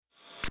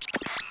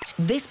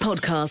This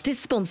podcast is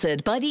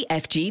sponsored by the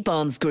FG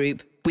Barnes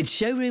Group, with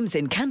showrooms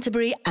in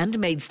Canterbury and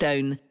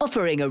Maidstone,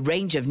 offering a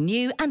range of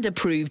new and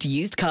approved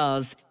used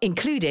cars,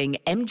 including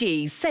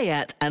MG,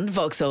 Seat and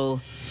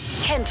Vauxhall.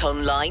 Kent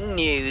Online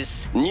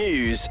News.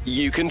 News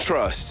you can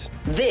trust.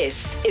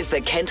 This is the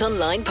Kent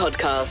Online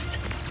Podcast.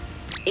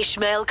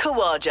 Ishmael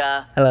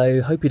Kawaja.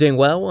 Hello, hope you're doing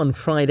well on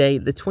Friday,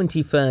 the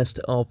 21st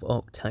of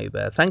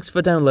October. Thanks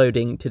for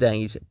downloading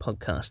today's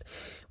podcast.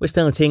 We're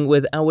starting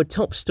with our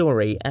top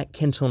story at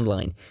Kent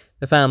Online.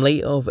 The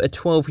family of a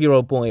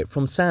 12-year-old boy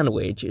from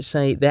Sandwich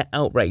say they're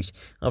outraged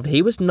after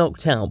he was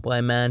knocked out by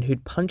a man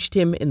who'd punched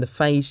him in the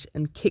face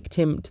and kicked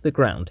him to the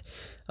ground.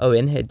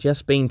 Owen had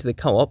just been to the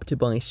co-op to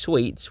buy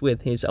sweets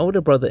with his older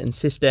brother and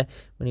sister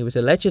when he was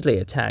allegedly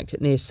attacked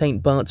near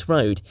St Bart's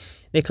Road.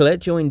 Nicola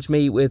joins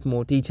me with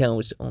more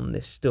details on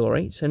this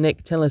story. So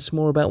Nick, tell us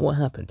more about what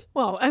happened.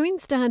 Well,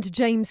 Owen's dad,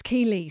 James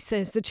Keeley,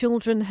 says the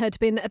children had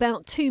been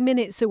about 2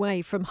 minutes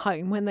away from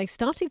home when they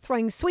started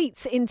throwing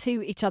sweets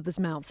into each other's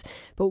mouths.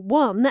 But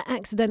one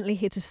accidentally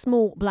hit a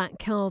small black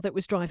car that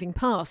was driving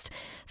past.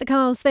 The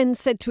car's then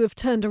said to have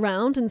turned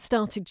around and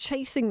started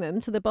chasing them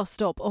to the bus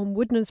stop on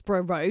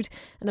Woodmansborough Road,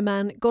 and a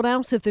man got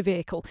out of the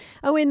vehicle.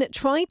 Owen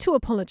tried to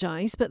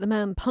apologise, but the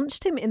man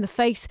punched him in the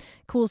face,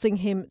 causing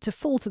him to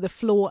fall to the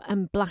floor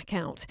and black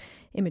out.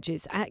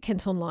 Images at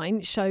Kent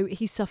Online show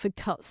he suffered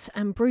cuts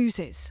and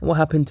bruises. What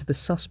happened to the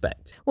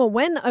suspect? Well,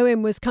 when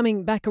Owen was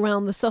coming back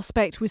around, the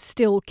suspect was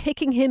still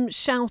kicking him,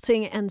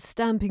 shouting and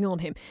stamping on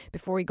him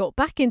before he got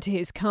back into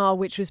his car,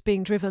 which was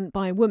being driven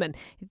by a woman.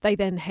 They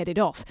then headed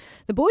off.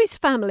 The boy's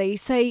family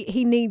say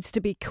he needs to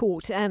be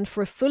caught, and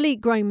for a fully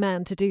grown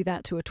man to do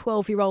that to a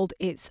 12-year-old,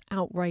 it's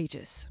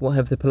outrageous. What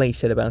have the police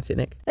said about it,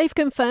 Nick? They've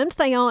confirmed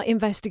they are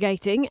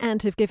investigating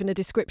and have given a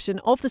description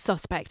of the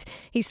suspect.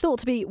 He's thought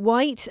to be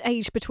white,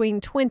 aged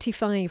between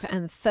 25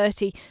 and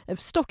 30,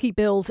 of stocky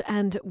build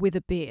and with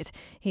a beard.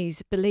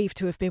 He's believed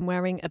to have been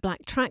wearing a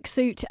black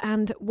tracksuit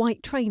and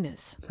white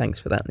trainers. Thanks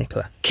for that,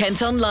 Nicola.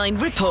 Kent Online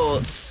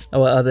reports.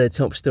 Our other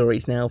top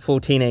stories now. 4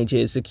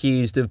 teenagers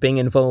accused of being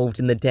involved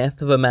in the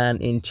death of a man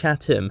in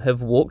Chatham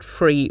have walked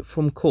free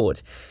from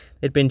court.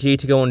 They'd been due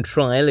to go on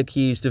trial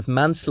accused of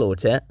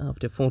manslaughter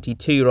after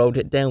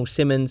 42-year-old Dale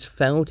Simmons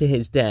fell to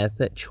his death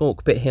at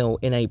Chalkpit Hill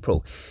in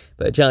April.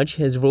 But a judge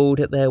has ruled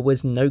that there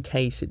was no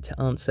case to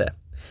answer.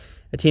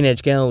 A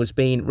teenage girl has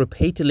been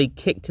repeatedly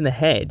kicked in the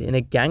head in a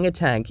gang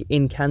attack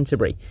in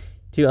Canterbury.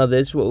 2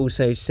 others were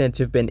also said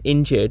to have been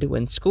injured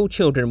when school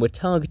children were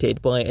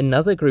targeted by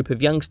another group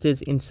of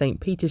youngsters in St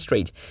Peter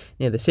Street,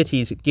 near the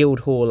city's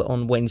Guildhall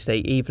on Wednesday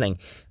evening.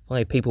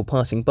 5 people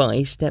passing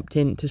by stepped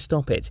in to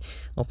stop it.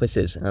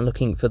 Officers are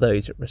looking for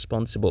those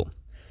responsible.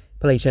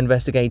 Police are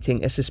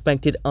investigating a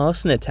suspected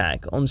arson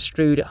attack on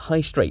Strood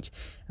High Street.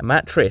 A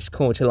mattress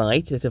caught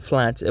alight at a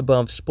flat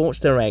above Sports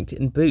Direct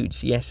in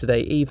Boots yesterday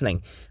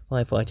evening.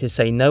 Firefighters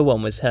say no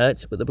one was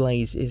hurt, but the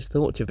blaze is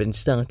thought to have been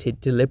started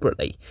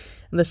deliberately.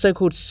 And the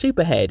so-called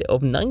superhead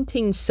of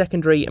 19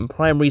 secondary and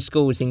primary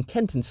schools in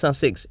Kent and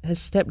Sussex has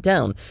stepped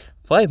down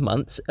 5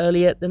 months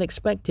earlier than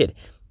expected.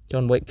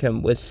 John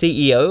Whitcomb was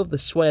CEO of the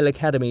Swale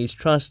Academies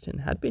Trust and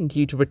had been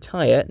due to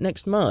retire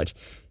next March.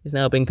 It's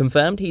now been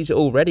confirmed he's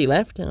already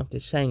left after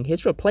saying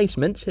his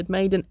replacements had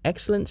made an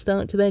excellent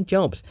start to their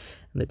jobs,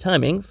 and the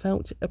timing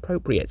felt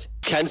appropriate.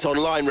 Kent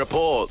Online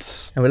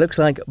reports. Now it looks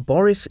like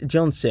Boris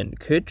Johnson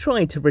could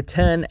try to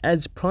return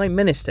as Prime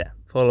Minister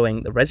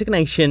following the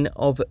resignation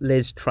of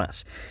Liz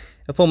Truss.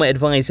 A former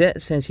advisor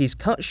says he's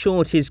cut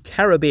short his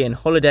Caribbean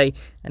holiday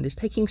and is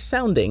taking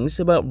soundings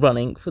about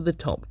running for the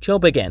top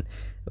job again.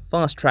 A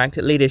fast-tracked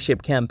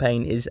leadership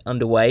campaign is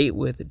underway,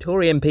 with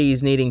Tory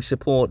MPs needing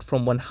support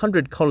from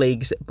 100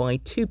 colleagues by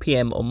 2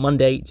 p.m. on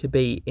Monday to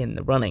be in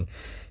the running.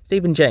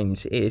 Stephen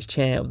James is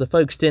chair of the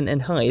Folkestone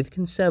and Hythe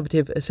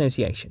Conservative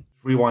Association.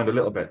 Rewind a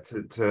little bit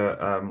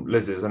to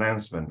Liz's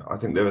announcement. I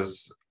think there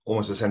was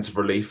almost a sense of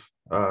relief.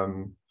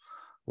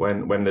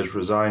 When Liz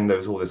resigned, there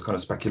was all this kind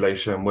of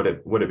speculation: would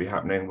it be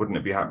happening? Wouldn't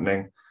it be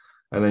happening?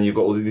 And then you've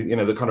got all the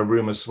the kind of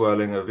rumours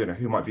swirling of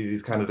who might be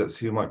these candidates,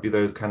 who might be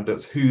those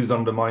candidates, who's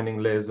undermining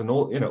Liz, and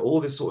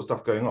all this sort of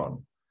stuff going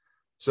on.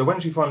 So when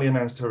she finally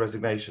announced her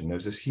resignation, there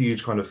was this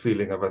huge kind of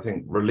feeling of, I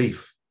think,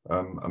 relief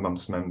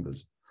amongst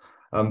members,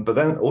 but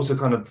then also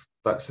kind of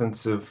that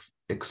sense of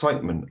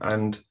excitement.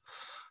 And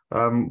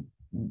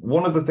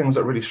one of the things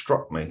that really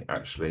struck me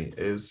actually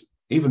is,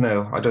 even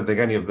though I don't think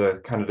any of the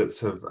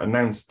candidates have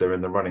announced they're in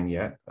the running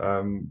yet,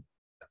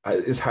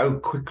 is how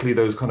quickly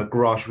those kind of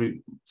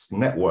grassroots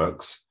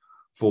networks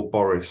for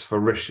Boris, for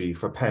Rishi,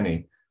 for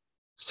Penny,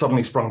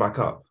 suddenly sprung back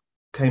up,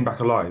 came back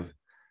alive.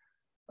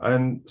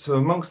 And so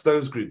amongst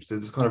those groups,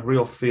 there's this kind of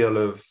real feel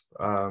of,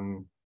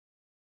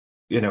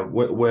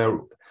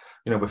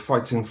 we're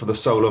fighting for the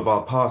soul of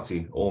our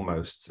party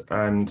almost.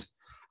 And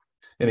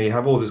you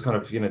have all this kind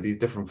of, these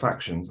different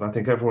factions. And I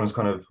think everyone's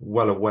kind of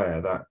well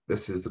aware that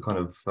this is the kind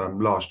of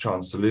last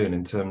chance saloon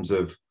in terms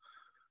of,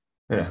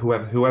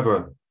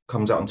 whoever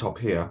comes out on top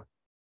here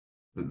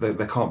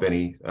there can't be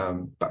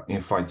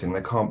any fighting.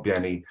 There can't be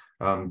any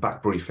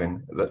back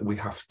briefing. That we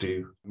have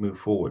to move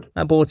forward.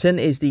 Matt Borton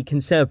is the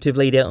Conservative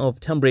leader of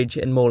Tunbridge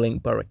and Malling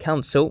Borough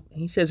Council.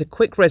 He says a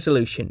quick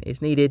resolution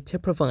is needed to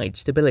provide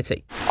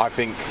stability. I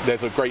think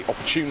there's a great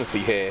opportunity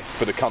here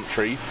for the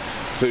country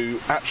to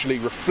actually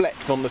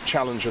reflect on the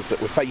challenges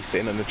that we're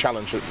facing and the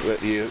challenges that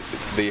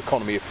the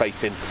economy is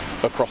facing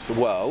across the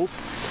world.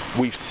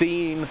 We've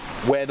seen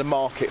where the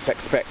markets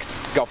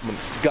expect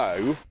governments to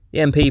go. The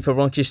MP for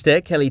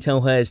Rochester, Kelly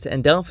Tolhurst,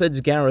 and Dartford's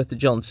Gareth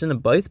Johnson are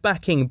both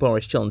backing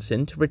Boris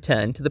Johnson to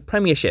return to the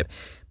Premiership.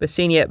 But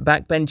senior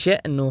backbencher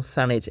and North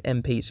Thanet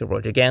MP Sir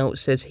Roger Gow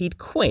says he'd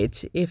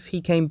quit if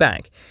he came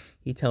back.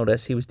 He told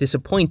us he was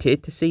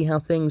disappointed to see how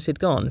things had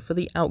gone for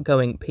the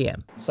outgoing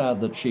PM.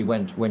 Sad that she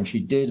went when she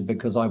did,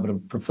 because I would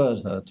have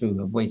preferred her to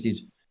have waited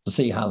to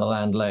see how the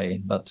land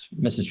lay. But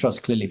Mrs. Truss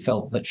clearly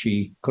felt that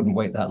she couldn't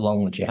wait that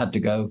long, that she had to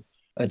go.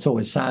 It's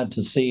always sad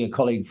to see a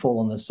colleague fall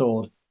on the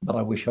sword, but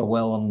I wish her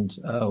well, and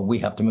we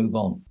have to move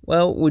on.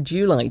 Well, would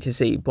you like to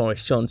see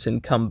Boris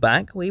Johnson come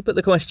back? We put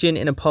the question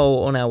in a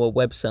poll on our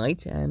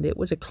website, and it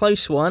was a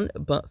close one,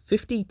 but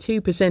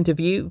 52% of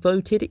you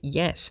voted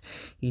yes.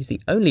 He's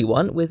the only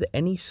one with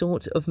any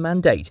sort of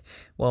mandate,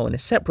 while in a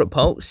separate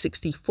poll,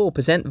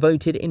 64%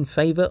 voted in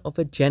favour of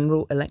a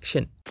general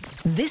election.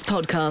 This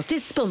podcast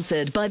is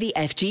sponsored by the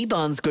FG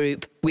Barnes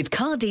Group, with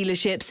car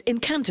dealerships in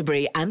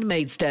Canterbury and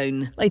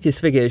Maidstone. Latest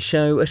figures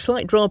show a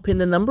slight drop in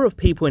the number of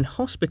people in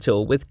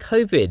hospital with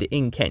COVID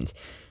in Kent.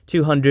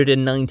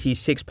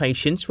 296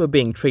 patients were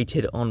being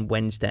treated on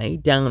Wednesday,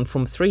 down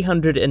from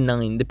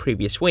 309 the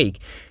previous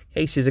week.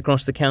 Cases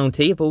across the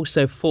county have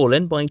also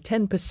fallen by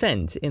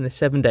 10% in the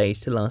 7 days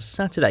to last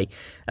Saturday.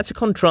 That's a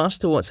contrast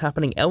to what's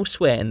happening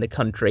elsewhere in the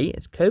country,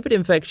 as COVID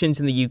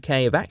infections in the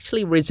UK have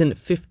actually risen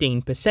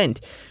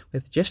 15%,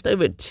 with just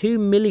over 2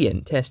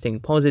 million testing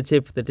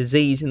positive for the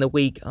disease in the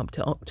week up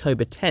to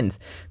October 10th,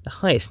 the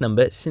highest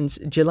number since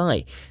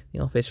July. The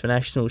Office for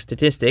National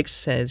Statistics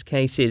says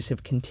cases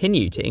have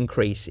continued to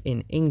increase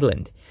in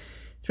England.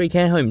 3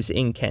 care homes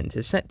in Kent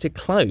are set to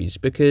close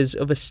because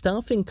of a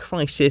staffing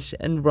crisis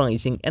and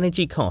rising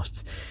energy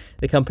costs.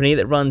 The company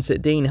that runs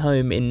Dean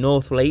Home in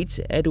North Leeds,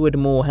 Edward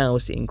Moore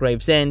House in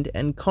Gravesend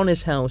and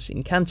Connors House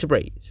in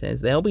Canterbury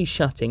says they'll be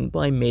shutting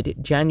by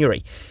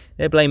mid-January.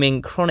 They're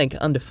blaming chronic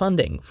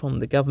underfunding from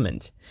the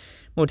government.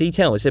 More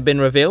details have been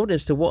revealed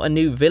as to what a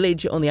new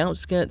village on the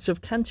outskirts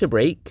of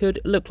Canterbury could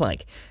look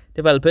like.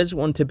 Developers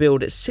want to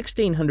build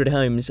 1,600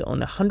 homes on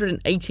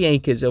 180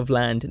 acres of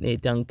land near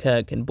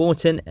Dunkirk and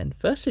Bourton, and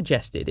first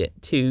suggested it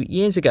 2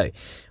 years ago.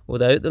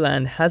 Although the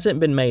land hasn't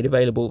been made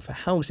available for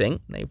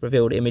housing, they've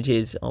revealed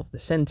images of the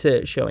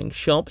centre showing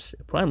shops,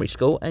 a primary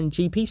school and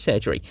GP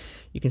surgery.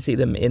 You can see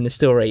them in the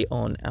story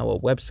on our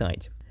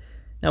website.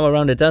 Now,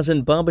 around a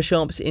dozen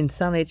barbershops in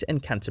Thanet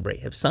and Canterbury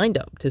have signed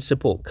up to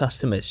support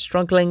customers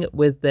struggling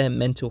with their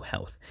mental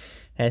health.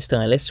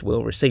 Hairstylists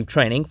will receive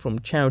training from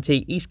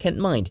charity East Kent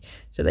Mind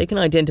so they can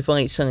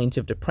identify signs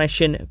of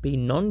depression, be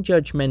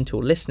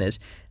non-judgmental listeners,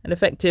 and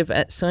effective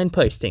at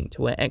signposting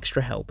to where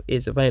extra help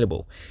is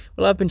available.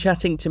 Well, I've been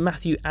chatting to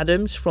Matthew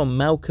Adams from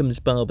Malcolm's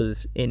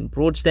Barbers in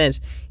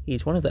Broadstairs.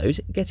 He's one of those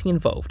getting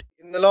involved.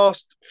 In the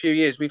last few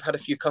years, we've had a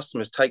few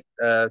customers take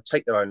their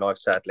own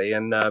lives, sadly,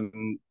 and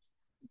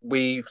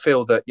we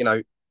feel that, you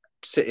know,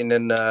 sitting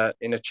in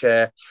a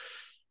chair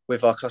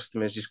with our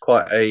customers is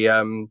quite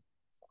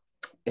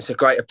it's a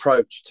great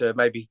approach to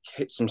maybe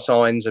hit some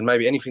signs, and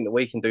maybe anything that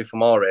we can do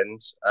from our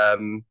ends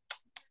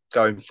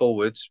going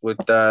forwards would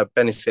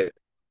benefit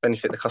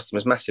the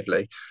customers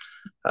massively.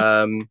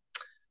 And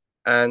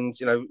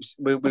you know,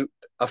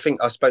 I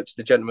think I spoke to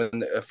the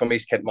gentleman from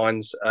East Kent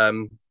Mines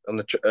on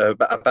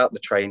about the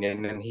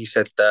training, and he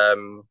said,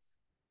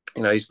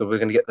 you know, we're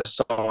going to get the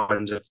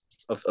signs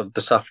of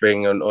the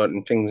suffering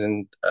and things,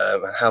 and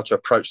how to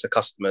approach the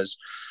customers.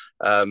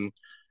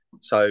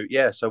 So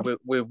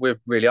we're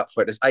really up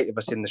for it. There's 8 of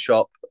us in the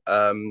shop.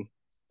 And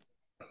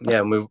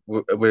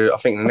we're I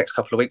think in the next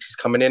couple of weeks he's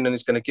coming in and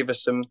he's going to give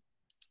us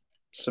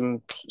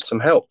some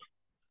help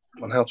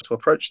on how to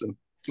approach them.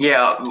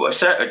 Yeah,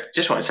 so I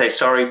just want to say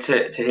sorry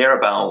to hear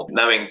about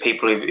knowing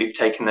people who've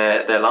taken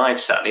their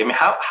lives, sadly. I mean,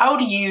 how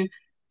do you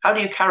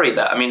carry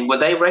that? I mean, were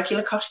they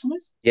regular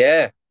customers?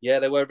 Yeah,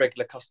 they were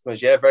regular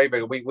customers. Yeah, very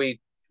regular.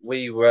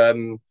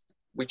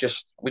 We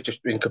just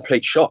in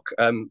complete shock.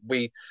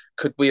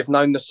 Could we have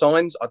known the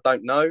signs? I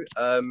don't know.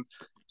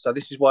 So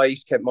this is why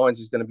East Kent Mines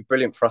is going to be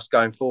brilliant for us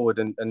going forward,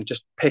 and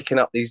just picking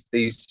up these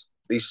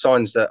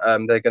signs that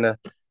they're going to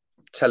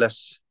tell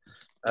us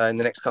in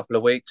the next couple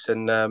of weeks.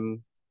 And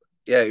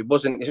it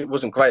wasn't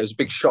great. It was a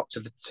big shock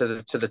to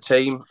the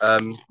team.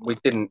 We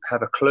didn't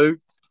have a clue,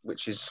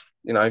 which is,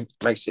 you know,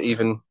 makes it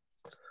even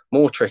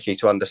more tricky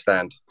to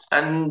understand.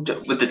 And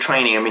with the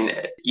training, I mean,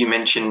 you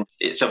mentioned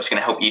it's obviously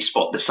going to help you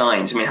spot the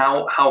signs. I mean,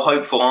 how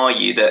hopeful are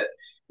you that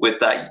with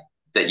that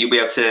you'll be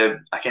able to,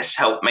 I guess,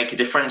 help make a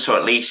difference, or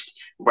at least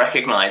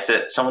recognise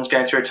that someone's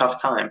going through a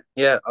tough time?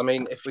 Yeah, I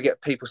mean, if we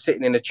get people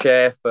sitting in a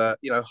chair for,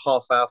 you know,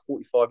 half hour,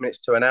 45 minutes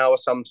to an hour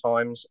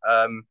sometimes,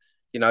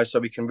 so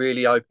we can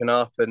really open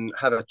up and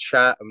have a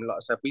chat. And like I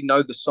said, if we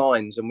know the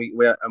signs and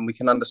we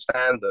can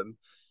understand them,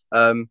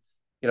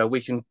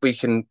 we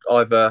can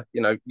either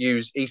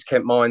use East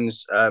Kent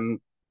Mines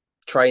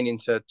training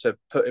to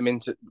put them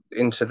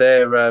into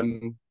their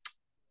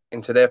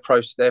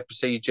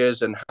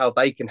procedures and how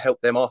they can help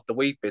them after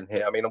we've been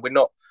here. I mean, we're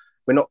not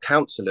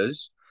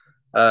counsellors.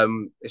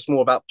 It's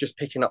more about just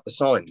picking up the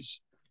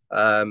signs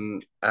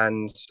and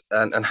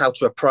how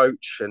to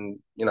approach, and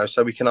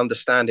so we can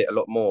understand it a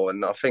lot more.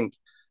 And I think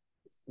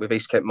with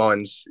East Kent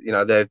Mines,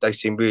 they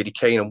seem really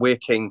keen, and we're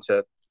keen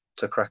to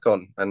crack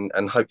on,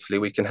 and hopefully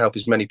we can help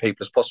as many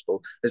people as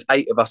possible. There's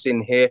 8 of us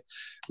in here.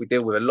 We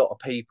deal with a lot of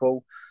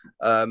people,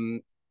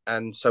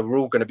 and so we're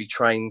all going to be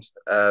trained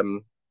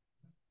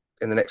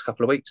in the next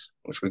couple of weeks,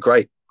 which will be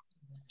great.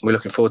 We're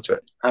looking forward to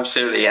it.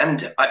 Absolutely.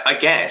 And I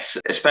guess,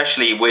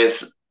 especially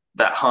with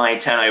that high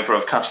turnover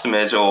of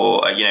customers,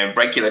 or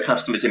regular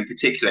customers in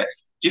particular,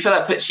 do you feel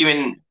that puts you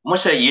in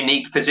almost a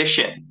unique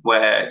position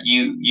where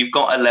you've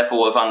got a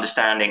level of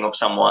understanding of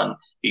someone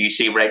who you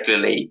see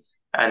regularly,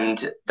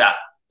 and that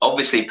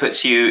obviously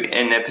puts you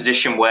in a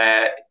position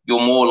where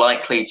you're more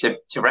likely to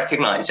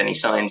recognize any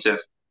signs of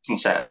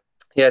concern?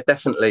 Yeah,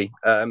 definitely.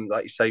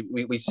 Like you say,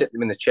 we sit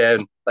them in the chair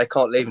and they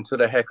can't leave until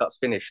their haircut's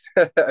finished.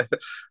 So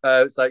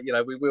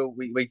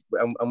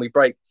we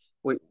break.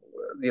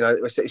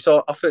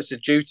 So I feel it's a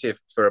duty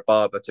for a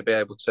barber to be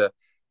able to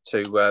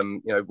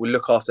we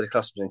look after the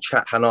customers and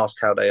chat and ask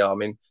how they are. I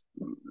mean,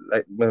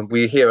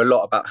 we hear a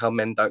lot about how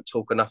men don't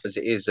talk enough as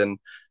it is, and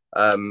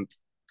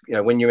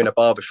when you're in a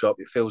barber shop,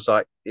 it feels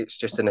like it's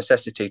just a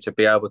necessity to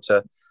be able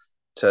to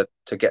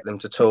get them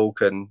to talk.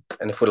 And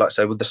if we like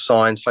say with the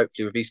signs,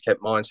 hopefully with East Kent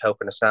Mines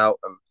helping us out,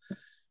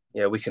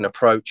 we can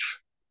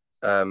approach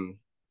and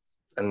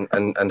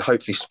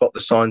hopefully spot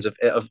the signs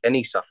of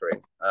any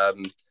suffering,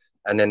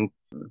 and then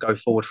go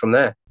forward from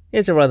there.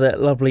 Here's a rather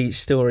lovely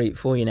story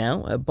for you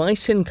now. A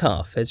bison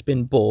calf has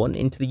been born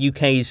into the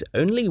UK's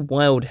only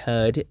wild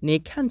herd near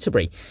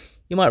Canterbury.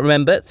 You might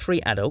remember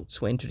 3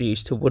 adults were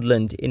introduced to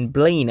woodland in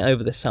Blaine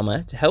over the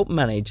summer to help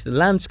manage the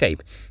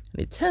landscape,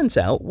 and it turns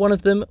out one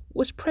of them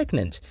was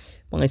pregnant.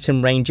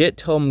 Bison ranger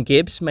Tom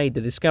Gibbs made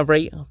the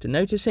discovery after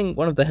noticing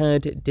one of the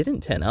herd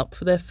didn't turn up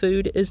for their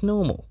food as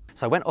normal.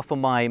 So I went off on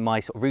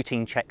my sort of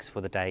routine checks for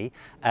the day,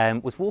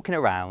 was walking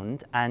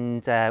around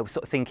and was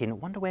sort of thinking, I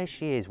wonder where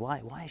she is, why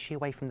is she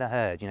away from the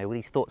herd? All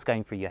these thoughts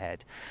going through your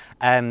head.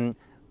 I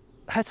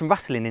heard some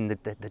rustling in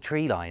the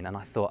tree line, and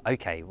I thought,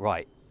 okay,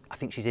 right, I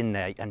think she's in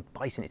there. And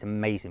bison is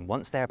amazing.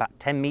 Once they're about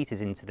 10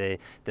 metres into the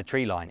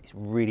tree line, it's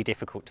really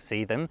difficult to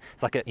see them.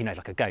 It's like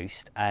a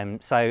ghost.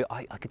 So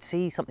I could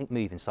see something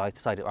moving, so I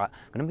decided, right,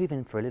 I'm going to move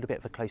in for a little bit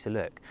of a closer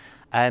look.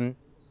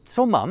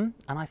 Saw Mum,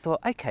 and I thought,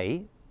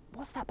 okay,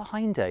 what's that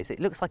behind her?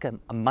 It looks like a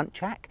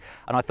muntjac.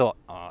 And I thought,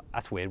 oh,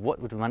 that's weird.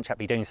 What would a muntjac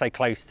be doing so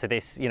close to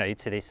this,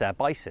 to this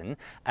bison?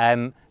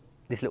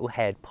 This little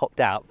head popped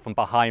out from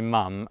behind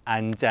Mum,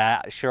 and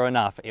sure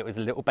enough, it was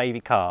a little baby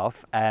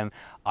calf.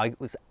 I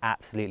was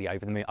absolutely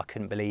over the moon. I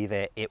couldn't believe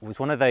it. It was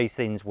one of those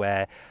things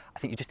where I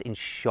think you're just in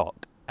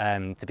shock.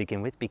 To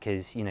begin with,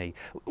 because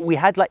we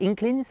had like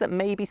inklings that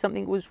maybe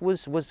something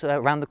was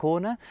around the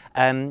corner,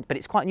 but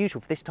it's quite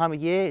unusual for this time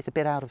of year. It's a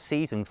bit out of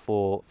season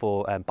for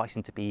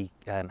bison to be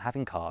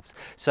having calves,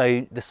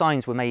 so the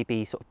signs were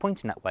maybe sort of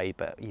pointing that way,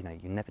 but you're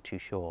never too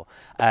sure.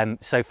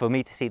 So for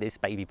me to see this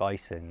baby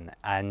bison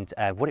and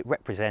what it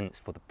represents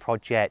for the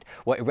project,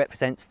 what it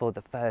represents for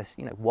the first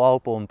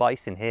wild-born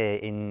bison here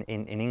in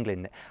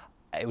England,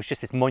 it was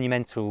just this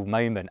monumental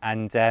moment,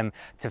 and to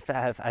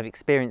have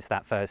experienced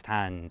that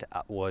firsthand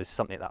was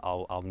something that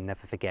I'll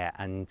never forget,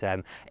 and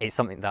it's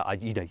something that I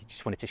you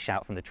just wanted to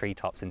shout from the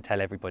treetops and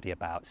tell everybody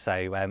about.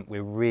 So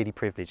we're really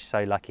privileged,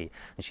 so lucky,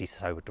 and she's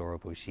so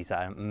adorable. She's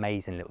an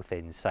amazing little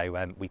thing,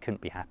 so we couldn't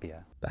be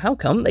happier. But how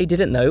come they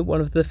didn't know one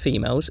of the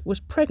females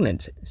was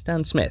pregnant?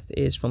 Stan Smith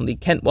is from the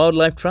Kent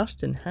Wildlife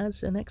Trust and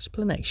has an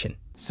explanation.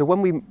 So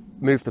when we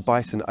moved the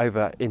bison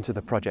over into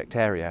the project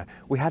area,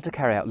 we had to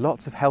carry out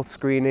lots of health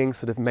screenings,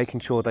 sort of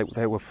making sure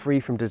they were free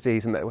from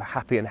disease and they were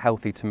happy and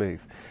healthy to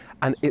move.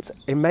 And it's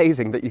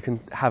amazing that you can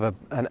have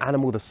an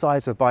animal the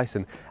size of a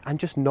bison and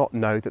just not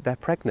know that they're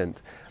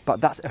pregnant. But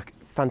that's a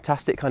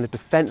fantastic kind of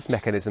defense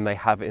mechanism they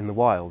have in the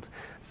wild.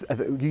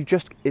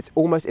 It's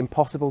almost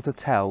impossible to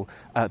tell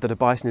that a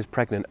bison is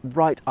pregnant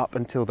right up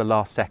until the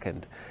last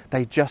second.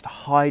 They just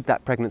hide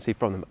that pregnancy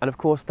from them, and of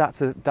course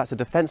that's a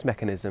defense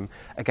mechanism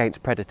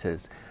against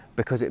predators,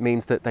 because it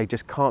means that they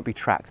just can't be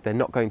tracked. They're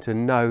not going to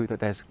know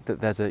that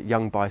there's a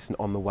young bison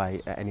on the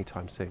way at any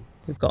time soon.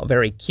 We've got a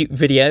very cute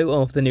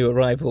video of the new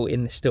arrival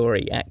in the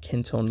story at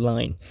Kent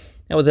Online.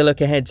 Now, with a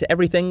look ahead to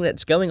everything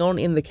that's going on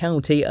in the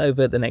county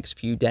over the next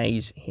few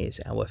days, here's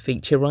our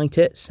feature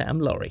writer,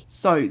 Sam Laurie.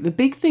 So, the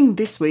big thing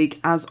this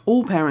week, as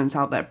all parents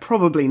out there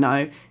probably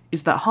know,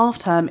 is that half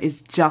term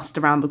is just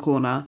around the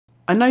corner.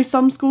 I know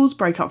some schools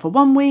break up for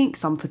 1 week,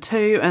 some for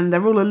 2, and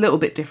they're all a little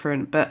bit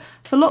different, but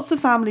for lots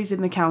of families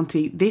in the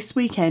county, this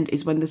weekend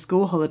is when the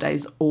school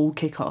holidays all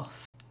kick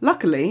off.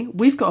 Luckily,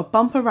 we've got a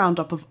bumper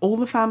roundup of all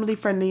the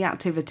family-friendly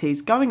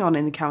activities going on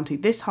in the county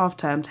this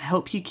half-term to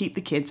help you keep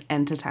the kids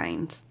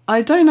entertained.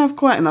 I don't have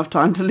quite enough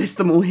time to list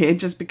them all here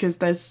just because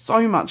there's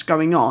so much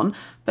going on,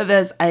 but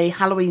there's a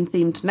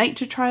Halloween-themed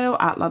nature trail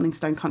at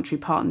Luddingstone Country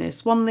Park near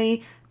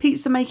Swanley,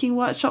 pizza-making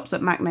workshops at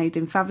Macnade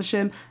in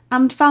Faversham,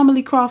 and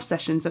family craft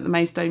sessions at the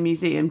Maidstone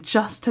Museum,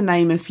 just to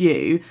name a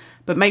few.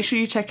 But make sure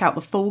you check out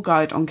the full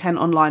guide on Kent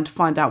Online to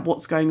find out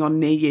what's going on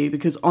near you,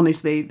 because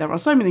honestly, there are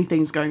so many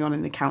things going on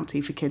in the county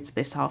for kids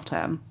this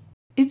half-term.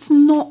 It's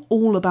not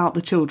all about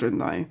the children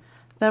though.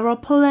 There are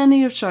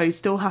plenty of shows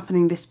still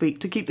happening this week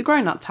to keep the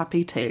grown-ups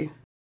happy too.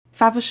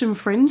 Faversham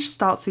Fringe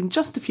starts in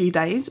just a few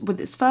days with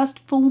its first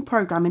full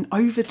programme in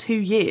over 2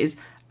 years,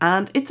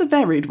 and it's a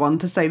varied one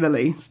to say the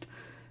least.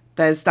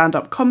 There's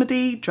stand-up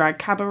comedy, drag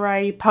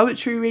cabaret,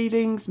 poetry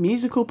readings,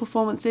 musical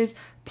performances,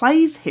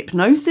 plays,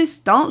 hypnosis,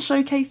 dance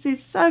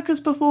showcases, circus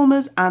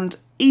performers, and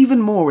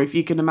even more if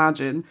you can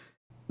imagine.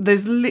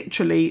 There's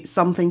literally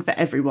something for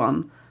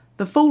everyone.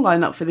 The full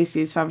lineup for this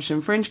year's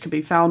Faversham Fringe can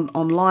be found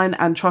online,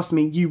 and trust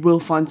me, you will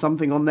find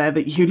something on there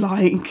that you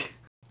like.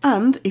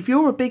 And if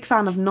you're a big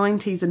fan of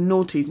 90s and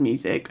noughties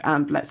music,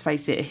 and let's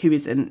face it, who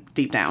isn't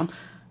deep down,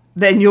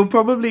 then you'll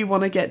probably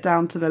want to get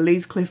down to the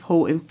Leescliffe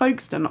Hall in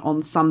Folkestone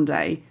on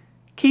Sunday.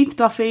 Keith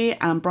Duffy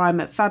and Brian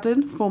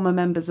McFadden, former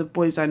members of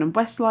Boyzone and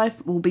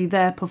Westlife, will be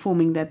there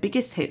performing their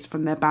biggest hits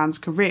from their band's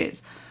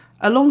careers,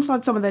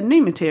 alongside some of their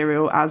new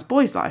material as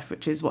Boys Life,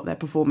 which is what they're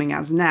performing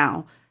as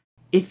now.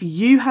 If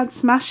you had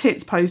smash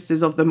hits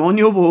posters of them on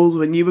your walls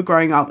when you were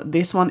growing up,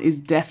 this one is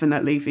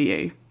definitely for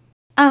you.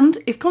 And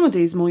if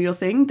comedy is more your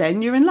thing,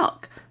 then you're in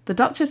luck. The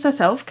Duchess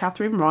herself,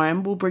 Catherine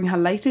Ryan, will bring her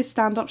latest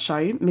stand-up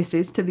show,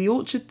 Mrs. to the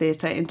Orchard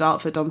Theatre in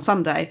Dartford on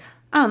Sunday,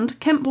 and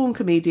Kent-born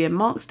comedian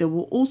Mark Still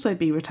will also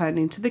be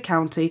returning to the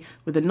county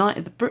with a night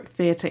at the Brook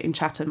Theatre in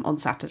Chatham on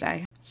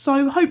Saturday.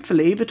 So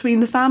hopefully, between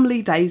the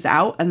family days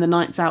out and the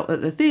nights out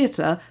at the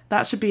theatre,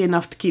 that should be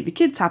enough to keep the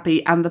kids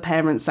happy and the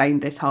parents sane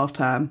this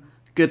half-term.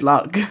 Good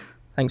luck.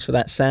 Thanks for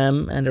that,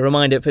 Sam. And a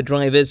reminder for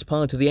drivers,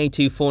 part of the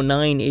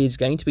A249 is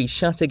going to be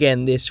shut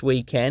again this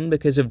weekend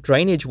because of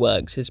drainage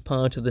works as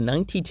part of the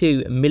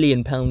 £92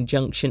 million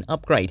junction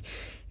upgrade.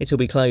 It will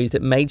be closed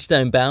at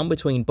Maidstone bound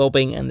between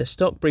Bobbing and the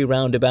Stockbury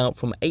roundabout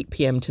from 8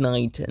 p.m.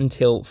 tonight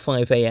until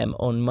 5 a.m.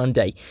 on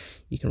Monday.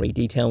 You can read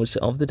details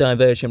of the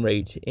diversion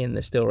route in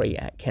the story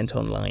at Kent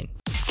Online.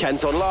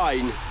 Kent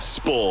Online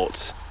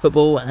Sport.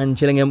 Football, and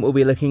Gillingham will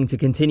be looking to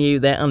continue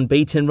their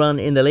unbeaten run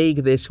in the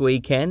league this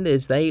weekend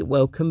as they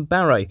welcome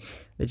Barrow.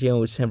 The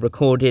Gills have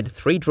recorded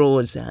 3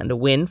 draws and a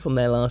win from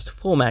their last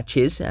 4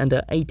 matches and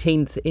are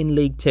 18th in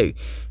League 2.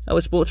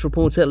 Our sports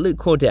reporter Luke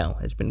Cordell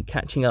has been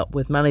catching up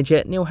with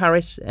manager Neil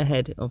Harris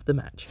ahead of the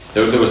match.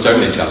 There were so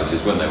many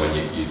challenges, weren't there, when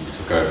you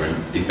took over,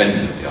 and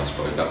defensively I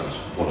suppose that was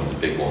one of the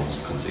big ones,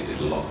 conceded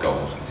a lot of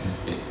goals.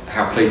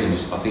 How pleasing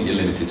was, I think you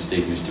limited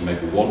Stevenage to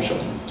maybe 1 shot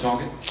on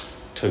target?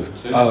 2.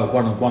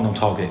 One on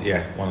target,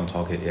 yeah. 1 on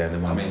target, yeah.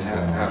 I mean,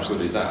 how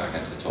good is that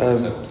against the top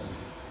levels?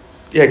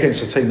 Yeah,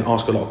 against a team that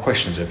ask a lot of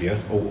questions of you,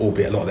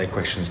 albeit a lot of their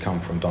questions come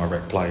from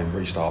direct play and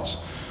restarts,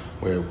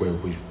 where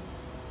we've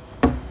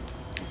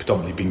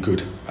predominantly been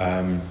good.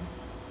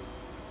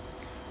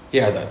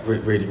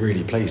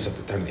 Really pleased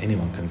that don't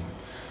anyone can.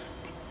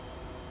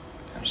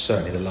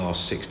 Certainly, the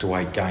last 6 to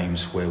 8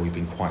 games where we've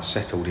been quite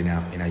settled in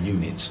our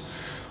units,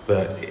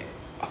 but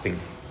I think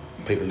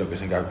people look at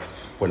us and go,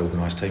 well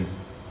organised team,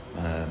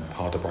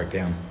 hard to break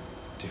down,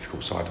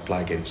 difficult side to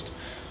play against,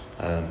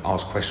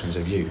 ask questions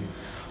of you.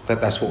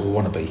 That's what we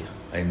want to be,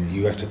 and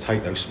you have to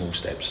take those small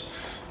steps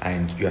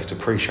and you have to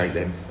appreciate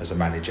them as a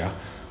manager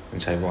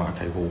and say, right,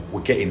 okay, well,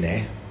 we're getting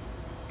there,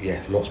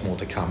 yeah, lots more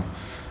to come,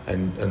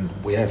 and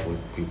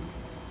we've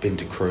been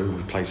to Crewe,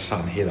 we've played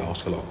Sutton here that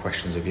ask a lot of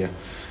questions of you,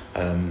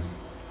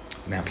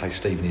 now play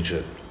Stevenage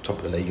at top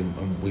of the league,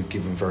 and we've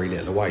given very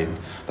little away, and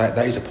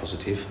that is a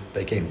positive,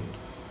 but again,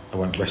 I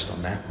won't rest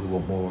on that. We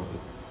want more at the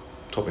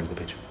top end of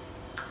the pitch.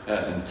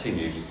 And team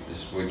news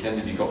this weekend,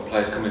 have you got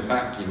players coming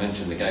back? You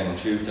mentioned the game on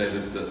Tuesday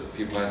that a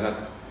few players had.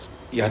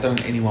 Yeah, I don't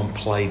think no one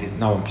played in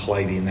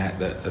that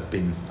have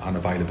been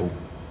unavailable.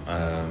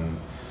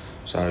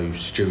 So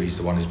Stewie's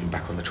the one who's been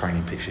back on the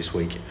training pitch this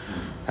week.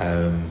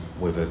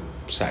 Whether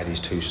Saturday's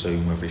too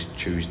soon, whether it's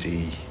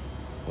Tuesday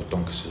or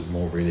Doncaster is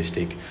more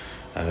realistic,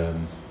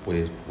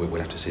 we'll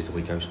have to see as the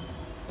week goes.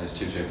 It's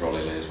too soon for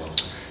Ollie Lee as well.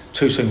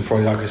 Too soon for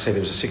Ollie, like I said, it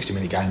was a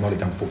 60-minute game. Ollie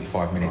done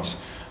 45 minutes.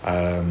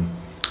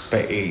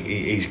 But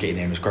he's getting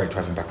there, and it's great to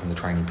have him back on the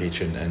training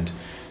pitch, and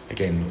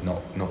again,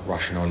 not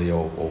rushing Ollie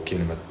or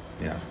giving him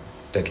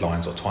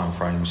deadlines or time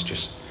frames.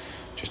 Just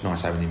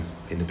nice having him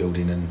in the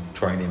building and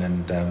training,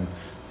 and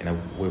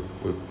we'll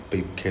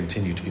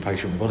continue to be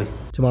patient with Ollie.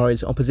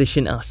 Tomorrow's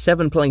opposition are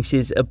 7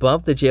 places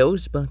above the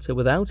Gills, but are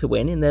without a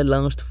win in their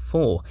last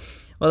 4.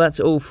 Well, that's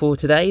all for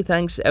today.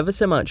 Thanks ever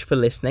so much for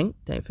listening.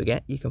 Don't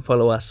forget, you can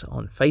follow us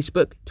on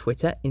Facebook,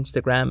 Twitter,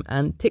 Instagram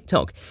and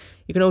TikTok.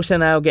 You can also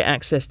now get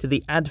access to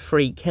the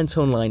ad-free Kent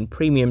Online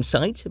premium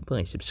site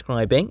by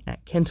subscribing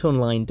at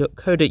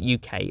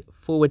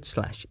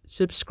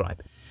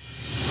kentonline.co.uk/subscribe.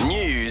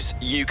 News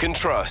you can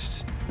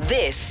trust.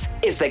 This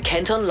is the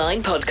Kent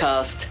Online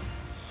Podcast.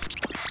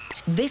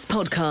 This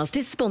podcast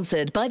is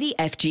sponsored by the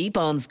FG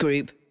Barnes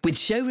Group, with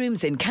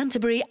showrooms in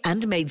Canterbury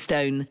and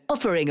Maidstone,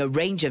 offering a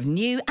range of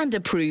new and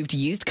approved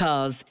used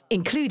cars,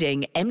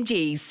 including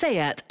MG,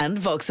 Seat and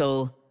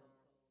Vauxhall.